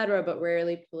 religion, etc., but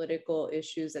rarely political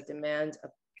issues that demand a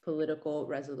political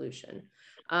resolution.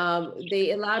 They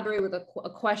elaborate with a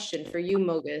question for you,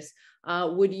 Moges.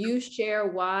 Would you share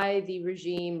why the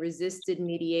regime resisted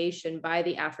mediation by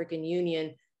the African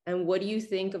Union, and what do you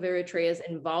think of Eritrea's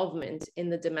involvement in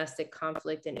the domestic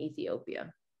conflict in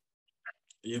Ethiopia?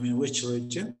 You mean which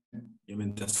region? You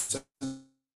mean the central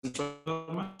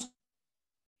government?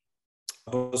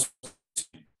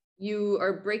 You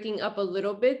are breaking up a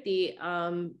little bit. The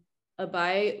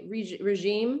Abiy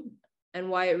regime and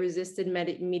why it resisted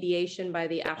mediation by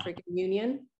the African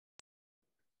Union.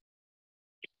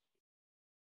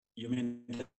 You mean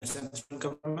the central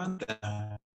government?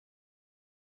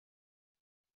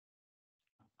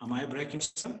 Am I breaking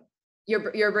some?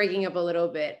 You're breaking up a little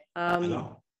bit.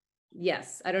 Hello?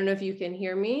 Yes, I don't know if you can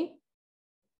hear me.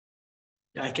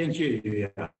 Yeah, I can hear you.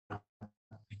 Yeah, I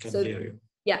can hear you.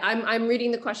 Yeah, I'm reading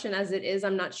the question as it is.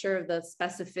 I'm not sure of the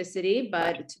specificity,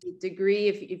 but to the degree,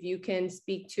 if you can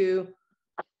speak to,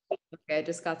 okay, I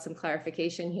just got some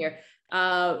clarification here.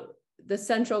 The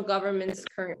central government's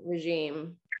current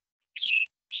regime.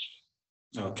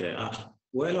 Okay.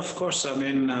 Well, of course,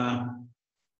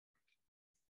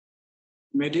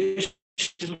 mediation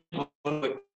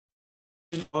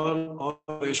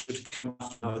always should come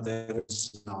out. There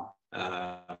is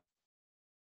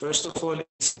first of all,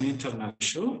 it's an internal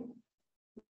issue.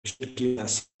 We should give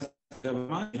the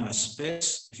government a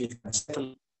space if it can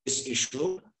settle this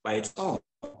issue by its own.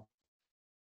 We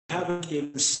haven't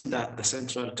even seen that the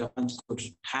central government could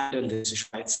handle this issue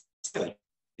by itself.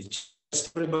 It's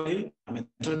just everybody,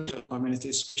 international community,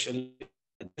 especially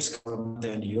this government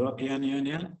and European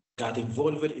Union, got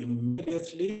involved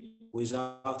immediately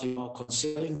without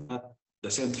considering that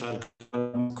the central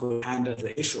government could handle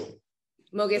the issue.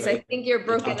 Moges, I think you're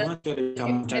broken up.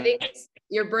 I think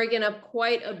you're breaking up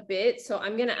quite a bit. So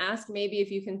I'm going to ask maybe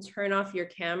if you can turn off your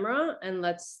camera and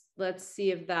let's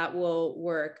see if that will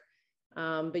work.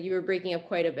 But you were breaking up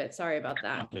quite a bit. Sorry about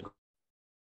that. Okay.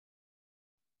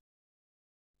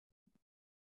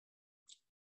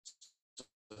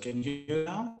 Can you hear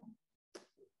now?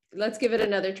 Let's give it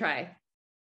another try.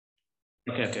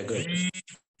 Okay, good.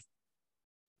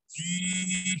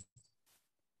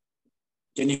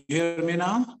 Can you hear me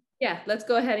now? Yeah, let's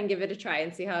go ahead and give it a try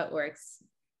and see how it works.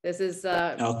 This is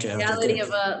reality of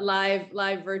a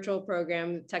live virtual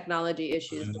program, technology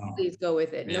issues. Please go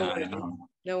with it. No worries.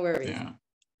 No worries. Yeah.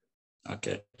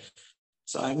 Okay.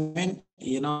 So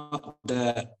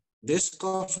this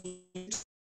conflict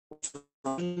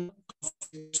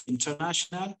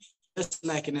international, just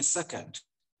like in a second,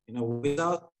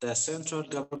 without the central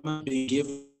government being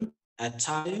given a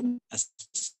time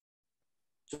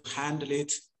to handle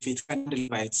it, if it can handle it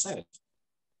by itself.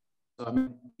 So,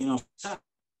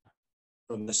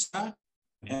 from the start,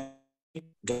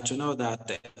 got to know that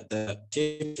the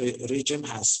Tigray regime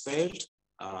has failed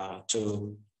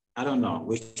to, I don't know,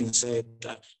 we can say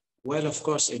that, well, of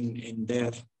course, in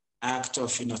their act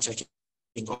of, taking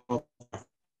over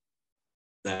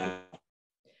the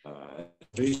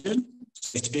region,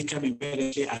 it's becoming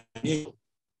very unequal.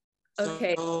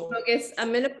 Okay, So, Moges,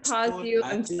 I'm going to pause you.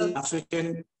 I'm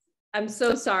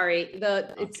so sorry.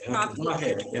 It's choppy. Go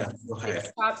ahead. Yeah, go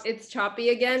ahead. It's choppy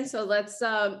again. So let's,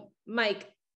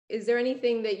 Mike, is there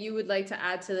anything that you would like to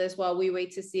add to this while we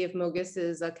wait to see if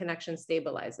Moges's connection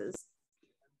stabilizes?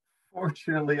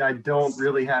 Fortunately, I don't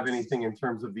really have anything in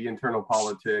terms of the internal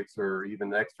politics or even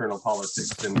the external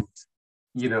politics, and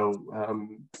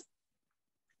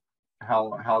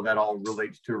how that all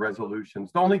relates to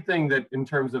resolutions. The only thing that in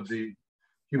terms of the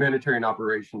humanitarian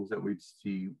operations that we'd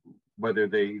see, whether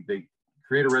they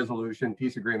create a resolution,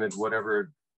 peace agreement,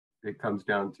 whatever it comes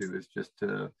down to, is just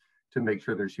to make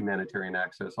sure there's humanitarian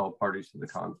access, all parties to the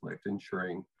conflict,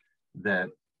 ensuring that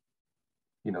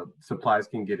supplies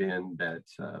can get in, that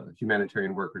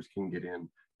humanitarian workers can get in,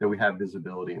 that we have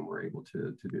visibility and we're able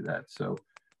to do that. So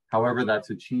however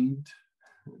that's achieved,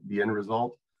 the end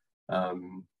result,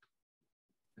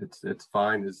 it's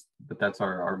fine, but that's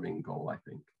our main goal, I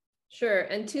think. Sure.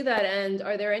 And to that end,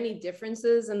 are there any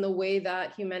differences in the way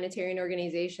that humanitarian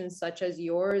organizations such as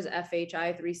yours,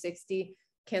 FHI 360,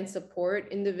 can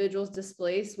support individuals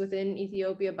displaced within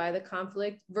Ethiopia by the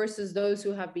conflict versus those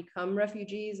who have become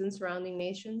refugees in surrounding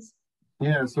nations?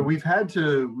 Yeah, so we've had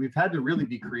to really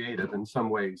be creative in some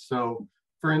ways. So,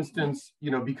 for instance,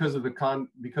 because of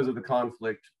the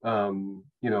conflict,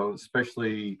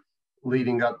 especially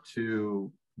leading up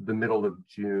to the middle of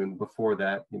June, before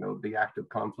that, the active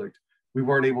conflict, we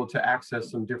weren't able to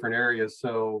access some different areas.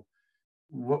 So,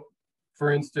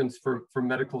 for instance, for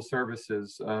medical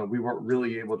services, we weren't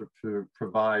really able to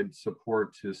provide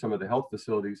support to some of the health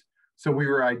facilities. So we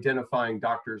were identifying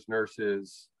doctors,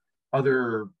 nurses,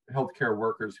 other healthcare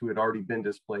workers who had already been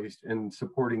displaced and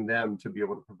supporting them to be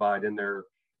able to provide in their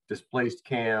displaced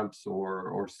camps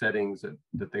or settings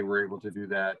that they were able to do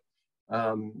that.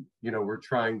 We're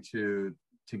trying to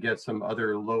get some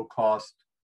other low cost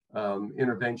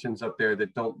interventions up there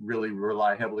that don't really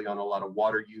rely heavily on a lot of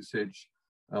water usage.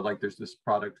 Like there's this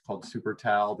product called Super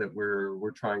Towel that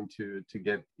we're trying to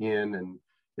get in, and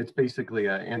it's basically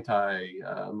an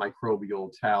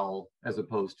antimicrobial towel as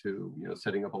opposed to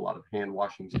setting up a lot of hand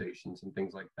washing stations and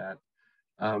things like that.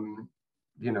 And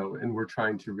we're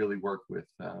trying to really work with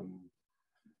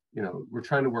we're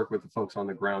trying to work with the folks on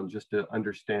the ground just to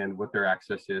understand what their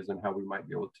access is and how we might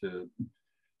be able to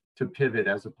pivot,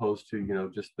 as opposed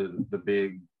to just the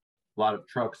big lot of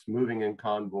trucks moving in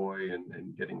convoy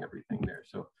and getting everything there.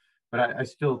 So, but I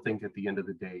still think at the end of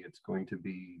the day, it's going to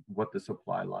be what the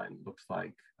supply line looks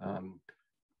like.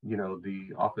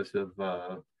 The Office of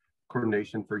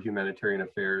Coordination for Humanitarian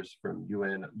Affairs from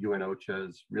UN OCHA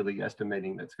is really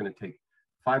estimating that's going to take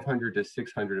 500 to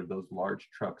 600 of those large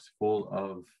trucks full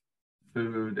of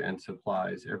food and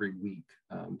supplies every week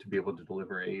to be able to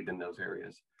deliver aid in those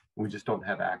areas. We just don't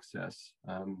have access.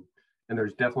 And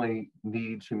there's definitely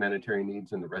humanitarian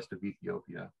needs in the rest of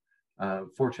Ethiopia.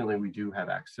 Fortunately, we do have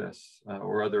access,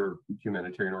 or other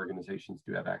humanitarian organizations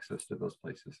do have access to those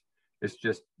places. It's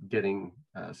just getting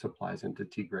supplies into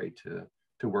Tigray to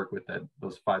work with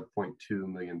those 5.2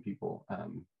 million people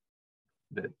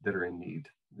that are in need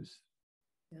is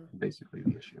basically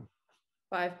the issue.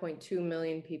 5.2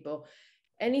 million people.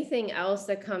 Anything else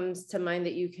that comes to mind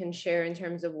that you can share in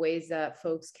terms of ways that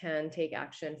folks can take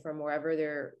action from wherever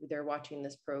they're watching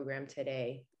this program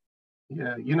today?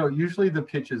 Yeah, usually the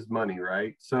pitch is money,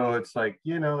 right? So it's like,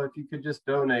 if you could just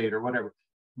donate or whatever.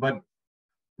 But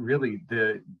really,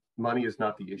 the money is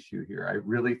not the issue here. I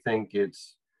really think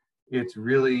it's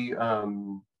really,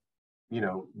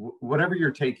 whatever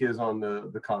your take is on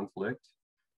the conflict,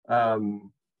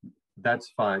 that's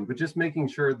fine. But just making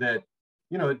sure that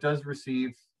it does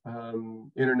receive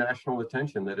international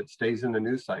attention, that it stays in the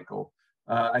news cycle.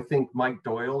 I think Mike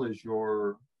Doyle is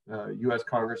your U.S.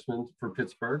 Congressman for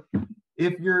Pittsburgh.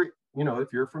 If you're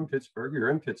from Pittsburgh, you're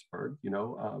in Pittsburgh,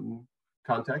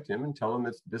 contact him and tell him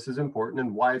this is important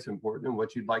and why it's important and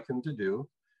what you'd like him to do.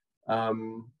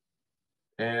 And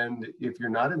if you're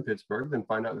not in Pittsburgh, then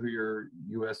find out who your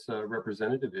U.S.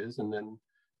 representative is, and then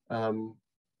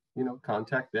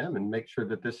contact them and make sure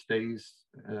that this stays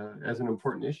as an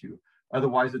important issue.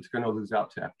 Otherwise, it's going to lose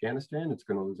out to Afghanistan. It's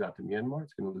going to lose out to Myanmar.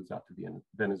 It's going to lose out to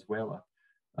Venezuela.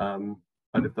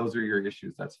 But if those are your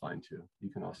issues, that's fine too. You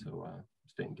can also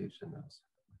stay engaged in those.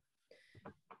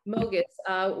 Moges,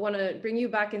 I want to bring you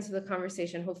back into the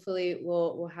conversation. Hopefully,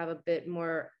 we'll have a bit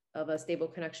more of a stable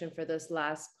connection for this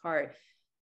last part.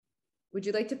 Would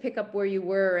you like to pick up where you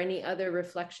were, or any other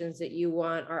reflections that you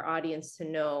want our audience to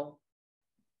know?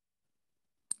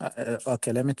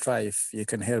 Okay, let me try if you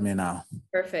can hear me now.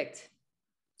 Perfect.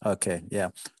 Okay, yeah.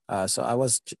 So I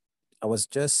was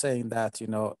just saying that, you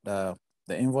know, the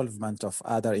involvement of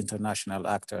other international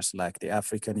actors like the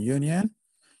African Union,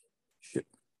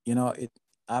 you know,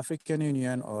 African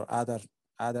Union or other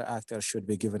actors should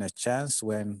be given a chance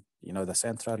when, you know, the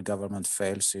central government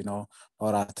fails, you know,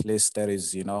 or at least there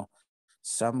is, you know,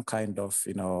 some kind of,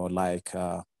 you know, like,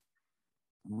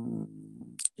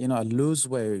 you know, a loose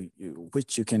way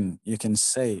which you can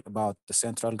say about the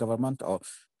central government, or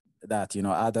that, you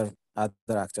know, other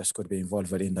actors could be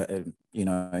involved in the, you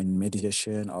know, in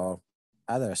mediation or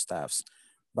other stuffs.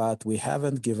 But we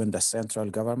haven't given the central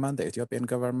government, the Ethiopian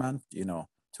government, you know,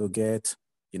 to get,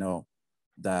 you know,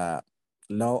 the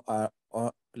law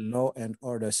and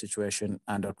order situation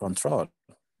under control.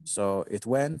 So it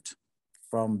went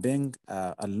from being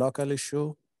a local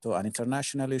issue to an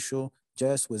international issue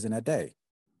just within a day.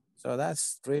 So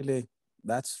that's really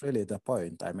the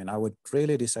point. I mean, I would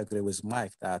really disagree with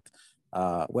Mike that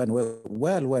when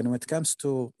it comes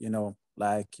to, you know,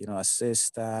 like, you know,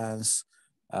 assistance,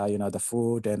 you know, the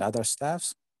food and other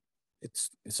stuffs,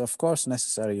 it's of course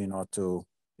necessary, you know, to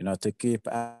keep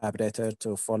updated,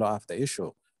 to follow up the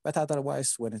issue. But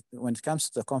otherwise, when it comes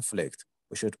to the conflict,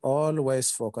 we should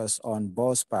always focus on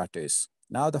both parties.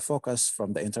 Now the focus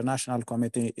from the international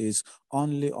committee is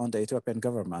only on the Ethiopian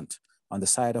government, on the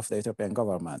side of the Ethiopian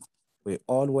government. We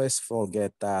always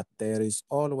forget that there is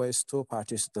always two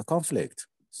parties to the conflict.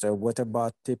 So what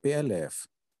about TPLF,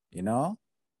 you know?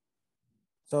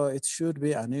 So it should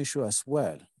be an issue as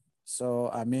well. So,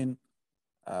 I mean,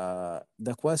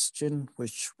 the question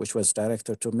which was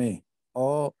directed to me,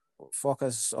 or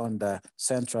focus on the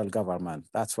central government.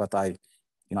 That's what I,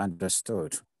 you know,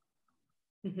 understood.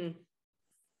 Mm-hmm.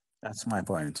 That's my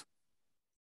point.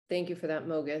 Thank you for that,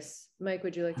 Moges. Mike,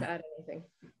 would you like to add anything?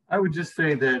 I would just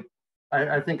say that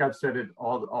I think I've said it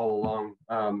all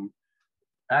along.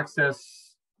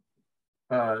 Access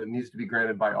needs to be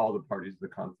granted by all the parties of the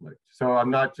conflict. So I'm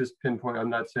not just I'm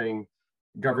not saying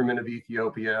government of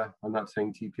Ethiopia, I'm not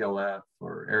saying TPLF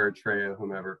or Eritrea,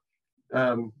 whomever.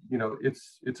 You know,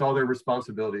 it's all their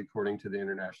responsibility according to the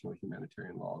international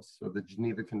humanitarian laws. So the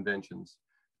Geneva Conventions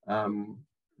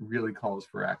really calls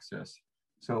for access.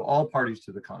 So all parties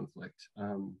to the conflict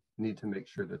need to make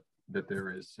sure that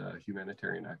there is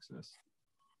humanitarian access.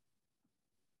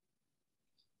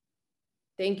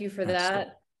 Thank you for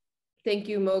that. Thank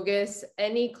you, Moges.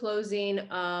 Any closing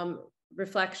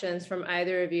reflections from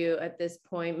either of you at this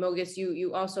point? Moges,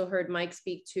 you also heard Mike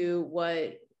speak to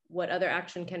what other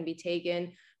action can be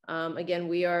taken. Again,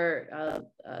 we are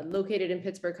located in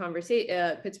Pittsburgh,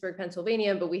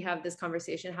 Pennsylvania, but we have this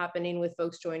conversation happening with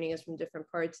folks joining us from different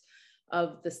parts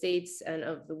of the states and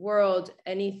of the world.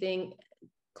 Anything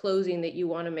closing that you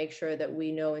want to make sure that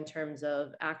we know in terms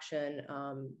of action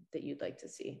that you'd like to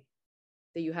see,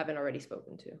 that you haven't already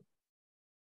spoken to?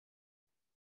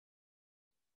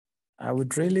 I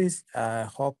would really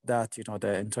hope that, you know,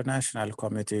 the international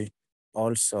committee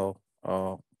also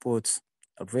puts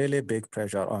a really big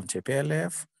pressure on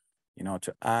TPLF, you know,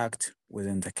 to act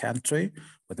within the country,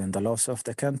 within the laws of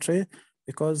the country,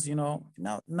 because, you know,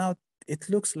 now it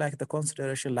looks like the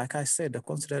consideration, like I said, the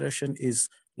consideration is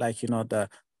like, you know,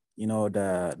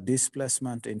 the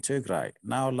displacement in Tigray.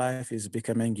 Now life is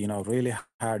becoming, you know, really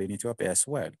hard in Ethiopia as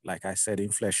well. Like I said,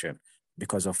 inflation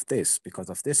because of this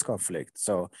conflict.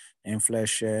 So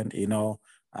inflation, you know,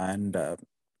 and,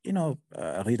 you know,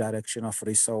 redirection of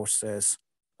resources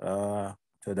to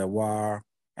the war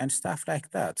and stuff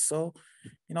like that. So,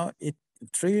 you know, it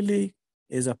really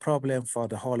is a problem for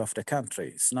the whole of the country.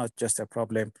 It's not just a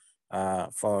problem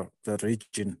for the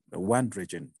region, one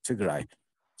region, Tigray.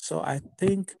 So I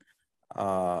think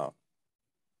the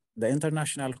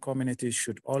international community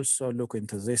should also look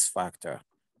into this factor.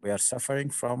 We are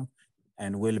suffering from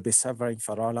and will be suffering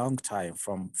for a long time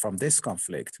from this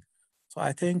conflict. So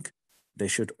I think they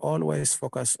should always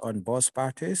focus on both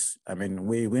parties. I mean,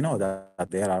 we know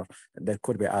that there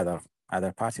could be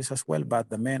other parties as well, but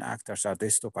the main actors are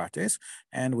these two parties,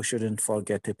 and we shouldn't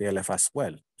forget TPLF as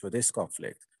well to this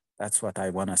conflict. That's what I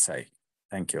want to say.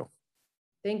 Thank you.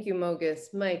 Thank you, Moges.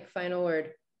 Mike, final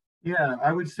word. Yeah,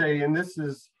 I would say, and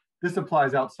this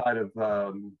applies outside of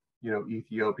you know,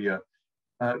 Ethiopia.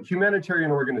 Humanitarian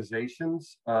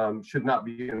organizations should not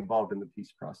be involved in the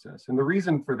peace process, and the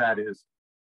reason for that is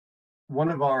one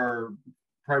of our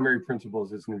primary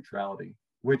principles is neutrality,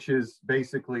 which is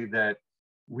basically that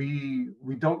we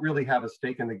don't really have a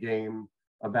stake in the game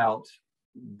about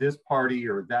this party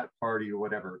or that party or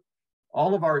whatever.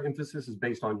 all of our emphasis is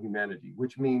based on humanity,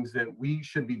 which means that we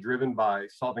should be driven by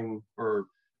solving or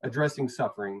addressing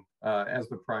suffering as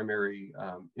the primary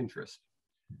interest.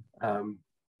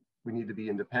 We need to be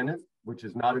independent, which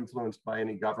is not influenced by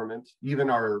any government. Even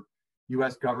our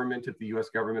US government, if the US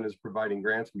government is providing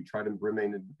grants, we try to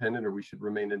remain independent, or we should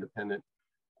remain independent.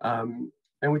 And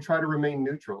we try to remain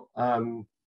neutral.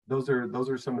 Those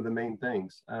are some of the main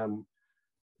things.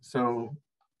 So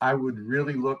I would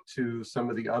really look to some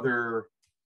of the other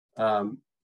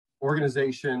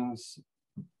organizations,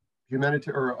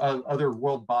 humanitarian or other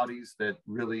world bodies that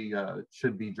really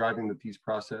should be driving the peace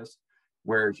process,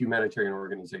 where humanitarian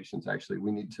organizations actually,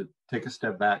 we need to take a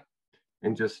step back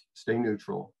and just stay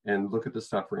neutral and look at the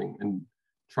suffering and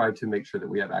try to make sure that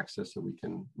we have access so we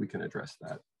can address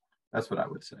that. That's what I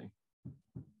would say.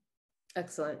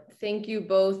 Excellent. Thank you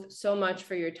both so much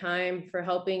for your time, for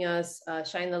helping us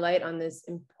shine the light on this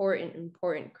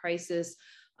important crisis.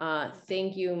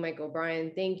 Thank you, Mike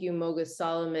O'Brien. Thank you, Moges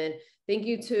Solomon. Thank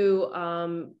you to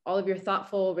all of your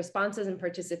thoughtful responses and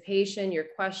participation, your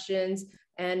questions,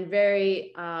 and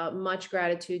very much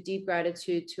gratitude, deep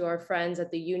gratitude to our friends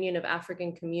at the Union of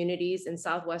African Communities in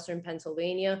Southwestern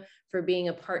Pennsylvania for being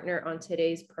a partner on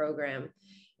today's program.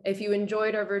 If you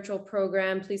enjoyed our virtual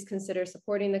program, please consider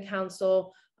supporting the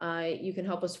council. You can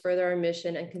help us further our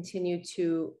mission and continue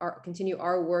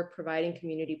our work providing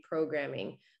community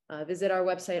programming. Visit our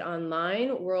website online,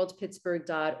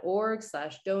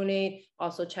 worldpittsburgh.org/donate.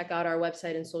 Also check out our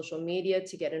website and social media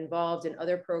to get involved in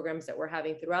other programs that we're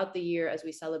having throughout the year as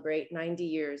we celebrate 90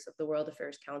 years of the World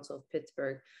Affairs Council of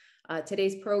Pittsburgh.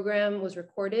 Today's program was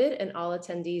recorded, and all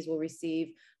attendees will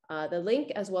receive the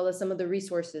link as well as some of the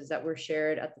resources that were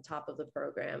shared at the top of the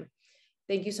program.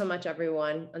 Thank you so much,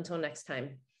 everyone. Until next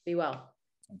time, be well.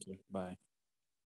 Thank you. Bye.